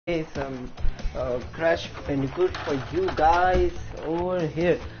some Crash Bandicoot for you guys over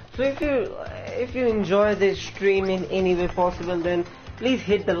here. So if you enjoy this stream in any way possible, then please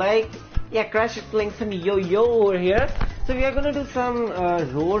hit the like. Yeah, Crash is playing some yo-yo over here. So we are gonna do some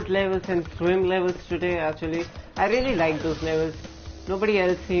road levels and swim levels today. Actually, I really like those levels. Nobody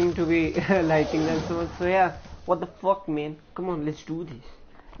else seemed to be liking them so much. So yeah, what the fuck, man? Come on, let's do this.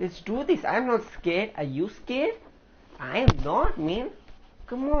 Let's do this. I'm not scared. Are you scared? I am not, man.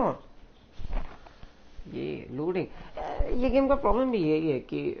 Come on. ये loading ये game का problem भी यही है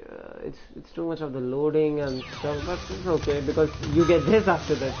कि it's too much of the loading and stuff, but it's okay because you get this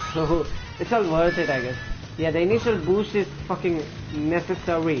after that, so it's all worth it, I guess. Yeah, the initial boost is fucking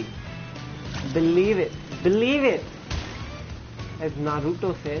necessary. Believe it, as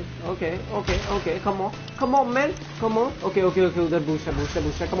Naruto says. Okay, come on man, come on. Okay, उधर boost है,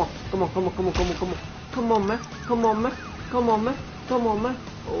 come on man.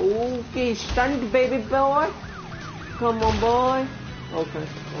 Okay, stunned baby boy. Come on boy. Okay.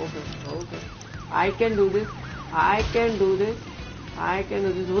 I can do this.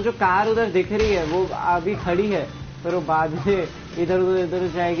 वो जो car उधर दिख रही है वो अभी खड़ी है, पर वो बाद में इधर उधर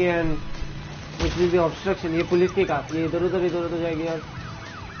जाएगी and which will be obstruction. ये पुलिस की कार, ये इधर उधर जाएगी यार,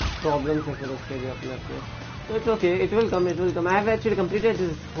 प्रॉब्लम है फिर उसके भी अपने. So it's okay, it will come. I have actually completed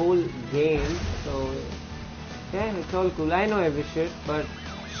this whole game, so yeah, it's all cool. I know every shit, but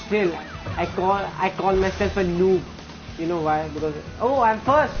still, I call myself a noob. You know why? Because I'm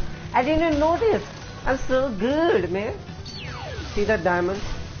first. I didn't even notice. I'm so good, man. See that diamond?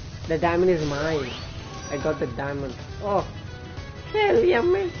 The diamond is mine. I got the diamond. Oh, hell yeah,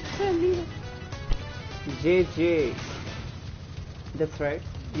 man. Hell yeah. JJ. That's right.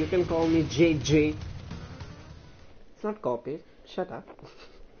 You can call me JJ. It's not copied. Shut up.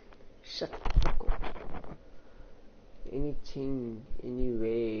 Shut up. Anything,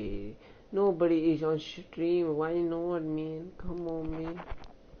 anyway. Nobody is on stream. Why not, man? Come on, man.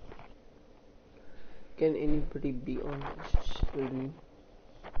 Can anybody be on stream?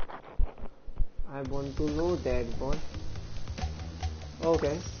 I want to know that, boy.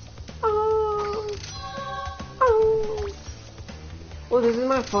 Okay. Oh, this is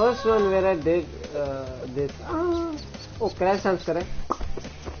my first one where I did this. Oh, Crash dance kare.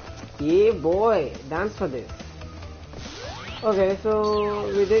 Yeah, boy, dance for this. Okay, so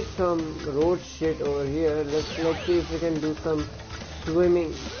we did some road shit over here. Let's see if we can do some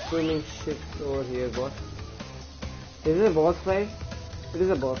swimming shit over here, boss. Is it a boss fight? It is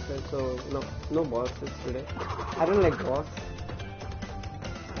a boss fight, so no bosses today. I don't like boss.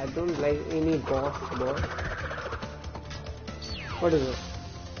 I don't like any boss. What is it?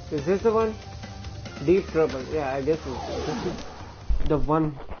 Is this the one? Deep Trouble. Yeah, I guess this is the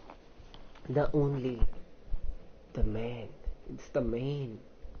one, the only, the man. It's the main.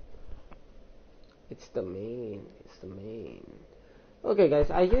 Okay, guys,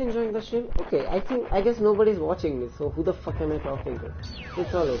 are you enjoying the stream? Okay, I guess nobody's watching me, so who the fuck am I talking to?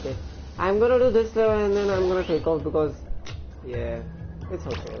 It's all okay. I'm gonna do this level and then I'm gonna take off because, yeah, it's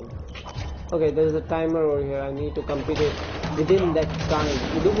okay. Okay, there's a timer over here. I need to complete it within that time.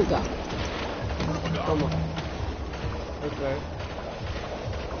 Come on. That's right.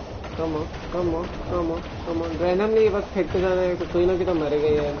 Come on. Randomly बस फेंकते जाना है, कोई ना कोई तो मरेगा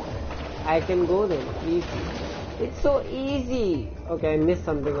यार. I can go then, easy. It's so easy. Okay, I missed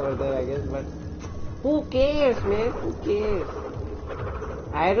something over there, I guess, but who cares, man? Who cares?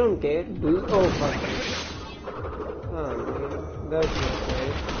 I don't care. Oh fuck. Oh man, that's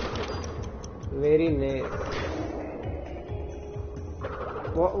nice. Very nice.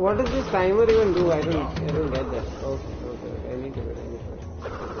 What does this timer even do? I don't get that. Okay. I need to wait.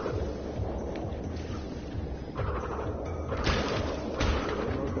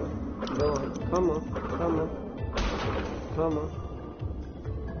 Go on. Come on. Man.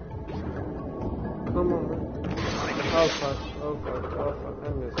 Oh fuck. I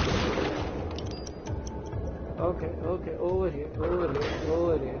missed it. Okay. Over here.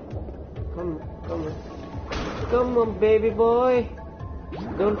 Come on, baby boy.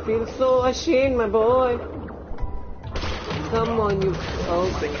 Don't feel so ashamed, my boy. Come on, you.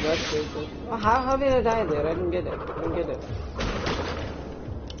 Okay, that's it. Oh, how did I die there? I don't get it.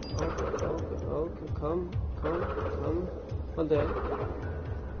 Okay, come. What the hell?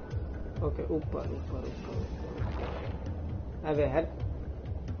 Okay, ऊपर. Have a head.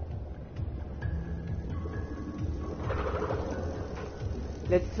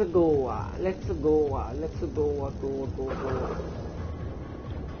 Let's go.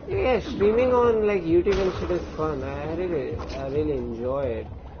 Yeah, streaming on like YouTube and shit is fun. I really enjoy it.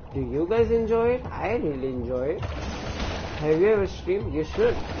 Do you guys enjoy it? I really enjoy it. Have you ever streamed? You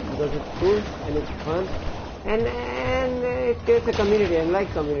should, because it's cool and it's fun, and it creates a community. I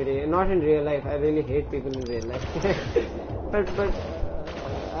like community. Not in real life. I really hate people in real life. but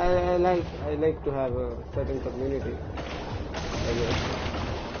I like to have a certain community.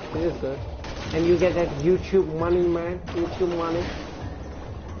 It is good, and you get that YouTube money, man. YouTube money.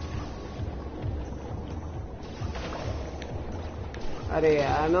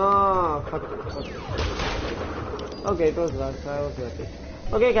 No. Fuck. Okay, it was worth. I was worth it.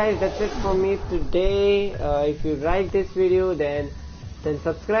 Okay, guys, that's it for me today. If you like this video, then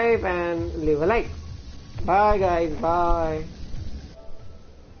subscribe and leave a like. Bye, guys. Bye.